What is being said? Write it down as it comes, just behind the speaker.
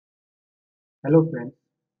Hello friends,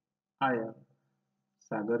 I am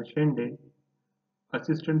Sagar Shende,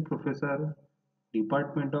 Assistant Professor,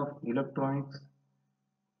 Department of Electronics,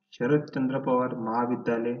 Sharad Chandra Pawar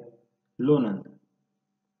Mahavidyalaya, Lonand.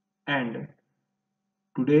 And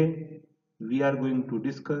today we are going to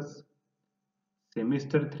discuss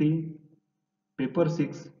Semester 3, Paper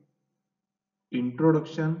 6,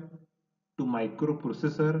 Introduction to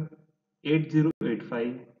Microprocessor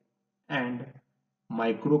 8085 and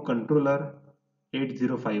Microcontroller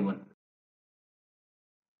 8051.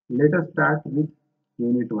 Let us start with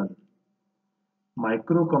Unit 1.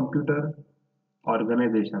 Microcomputer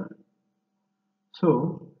organization.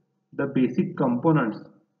 So, the basic components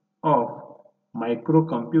of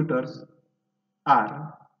microcomputers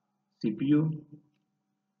are CPU,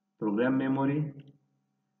 program memory,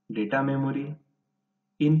 data memory,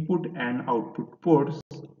 input and output ports,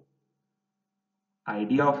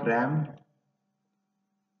 idea of RAM,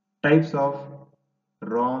 types of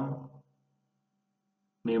ROM,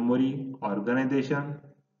 memory organization,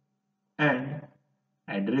 and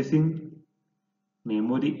addressing,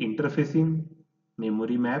 memory interfacing,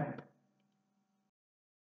 memory map.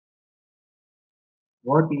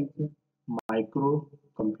 What is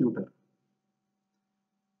microcomputer?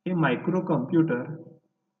 A microcomputer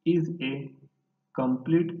is a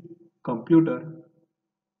complete computer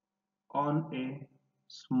on a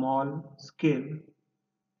small scale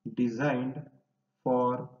designed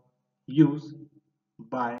for use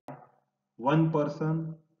by one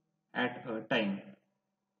person at a time.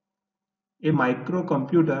 A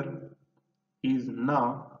microcomputer is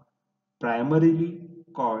now primarily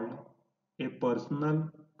called a personal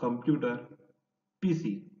computer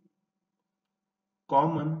PC.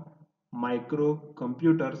 Common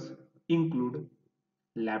microcomputers include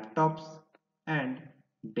laptops and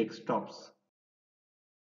desktops.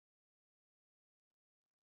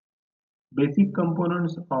 Basic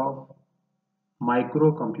components of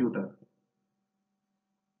microcomputer.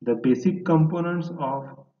 The basic components of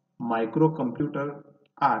microcomputer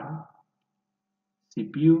are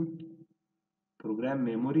CPU, program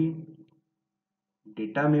memory,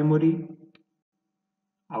 data memory,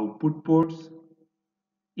 output ports,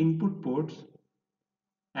 input ports,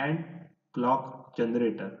 and clock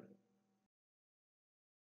generator.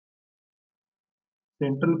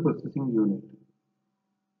 Central Processing Unit.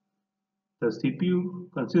 The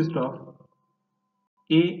CPU consists of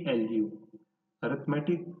ALU,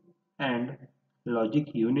 arithmetic and logic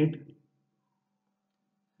unit,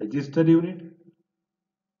 register unit,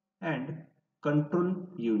 and control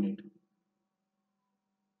unit.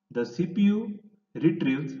 The CPU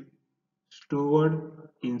retrieves stored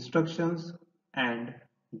instructions and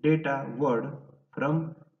data word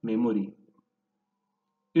from memory.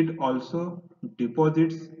 It also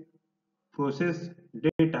deposits processed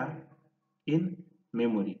data in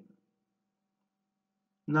memory.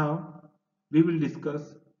 Now we will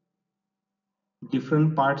discuss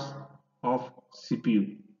different parts of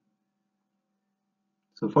CPU.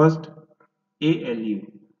 So first, ALU,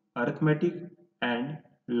 arithmetic and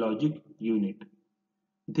logic unit.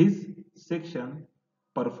 This section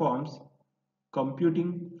performs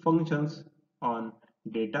computing functions on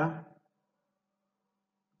data.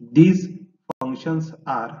 These functions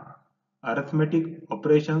are arithmetic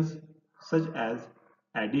operations such as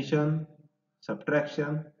addition,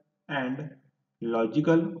 subtraction, and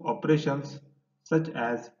logical operations such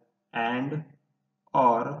as AND,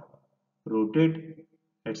 OR, rotate,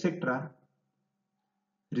 etc.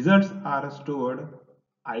 Results are stored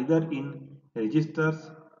either in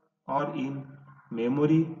registers or in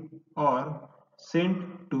memory or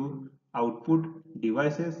sent to output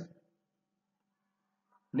devices.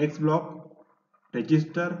 Next block,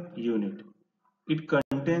 register unit. It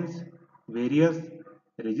contains various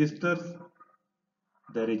registers.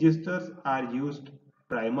 The registers are used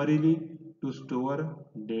primarily to store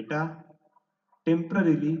data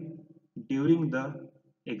temporarily during the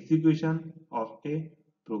execution of a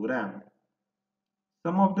program.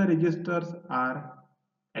 Some of the registers are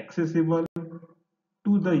accessible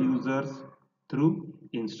to the users through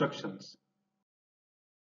instructions.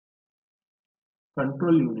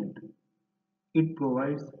 Control unit. It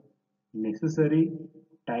provides necessary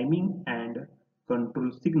timing and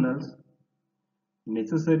control signals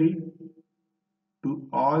necessary to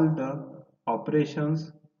all the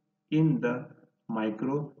operations in the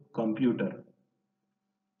microcomputer.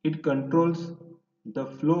 It controls the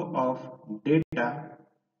flow of data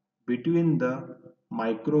between the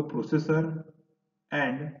microprocessor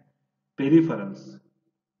and peripherals,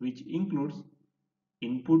 which includes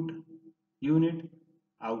input unit,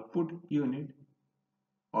 output unit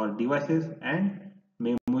or devices and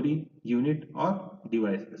memory unit or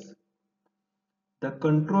devices. The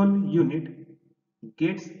control unit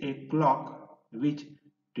gets a clock which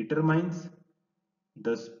determines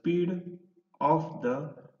the speed of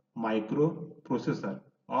the microprocessor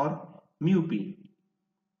or MUP.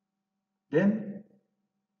 Then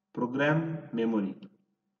program memory.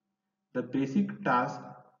 The basic task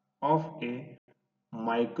of a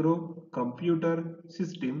microcomputer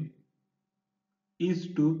system is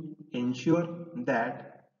to ensure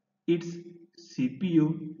that its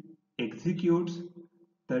CPU executes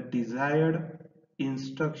the desired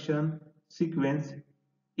instruction sequence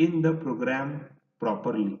in the program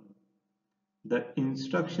properly. The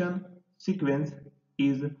instruction sequence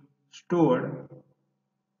is stored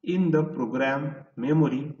in the program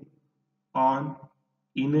memory on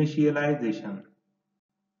initialization.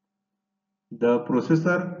 The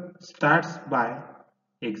processor starts by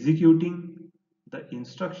executing the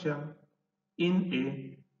instruction in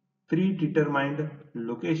a predetermined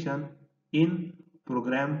location in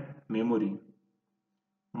program memory.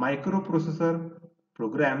 Microprocessor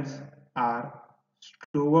programs are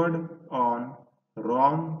stored on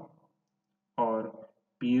ROM or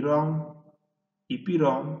PROM,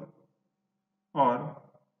 EPROM or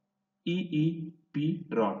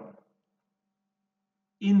EEPROM.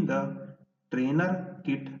 In the trainer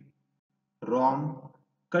kit, ROM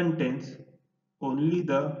contains only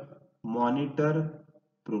the monitor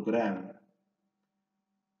program.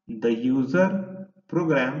 The user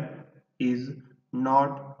program is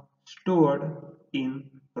not stored in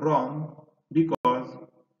ROM because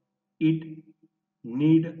it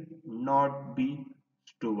need not be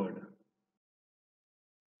stored.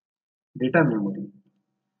 Data memory.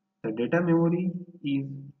 The data memory is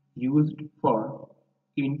used for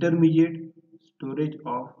intermediate storage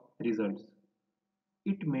of results.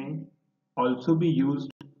 It may also be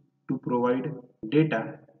used to provide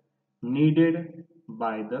data needed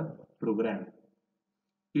by the program.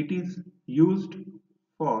 It is used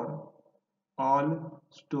for all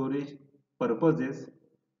storage purposes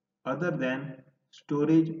other than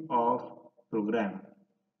storage of program.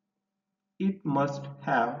 It must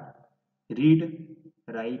have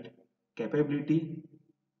read-write capability,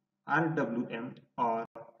 RWM or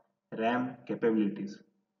RAM capabilities.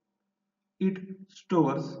 It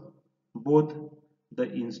stores both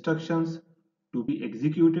the instructions to be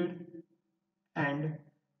executed and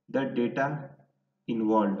the data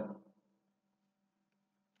involved.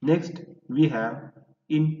 Next, we have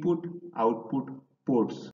input-output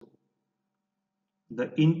ports.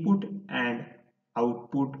 The input and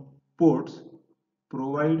output ports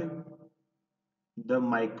provide the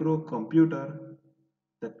microcomputer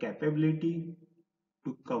the capability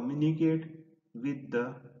to communicate with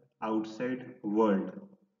the outside world.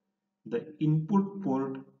 The input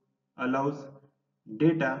port allows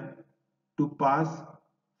data to pass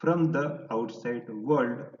from the outside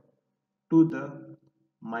world to the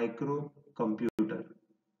microcomputer.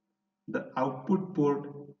 The output port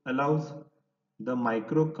allows the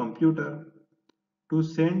microcomputer to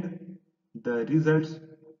send the results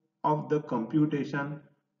of the computation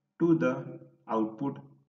to the output.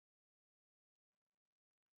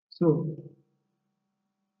 So,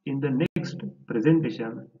 in the next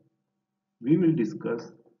presentation, we will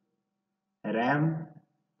discuss RAM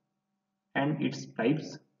and its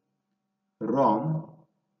types, ROM,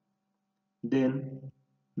 then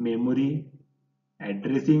memory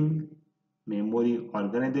addressing, memory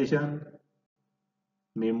organization,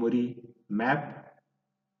 memory map.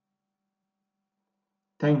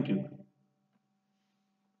 Thank you.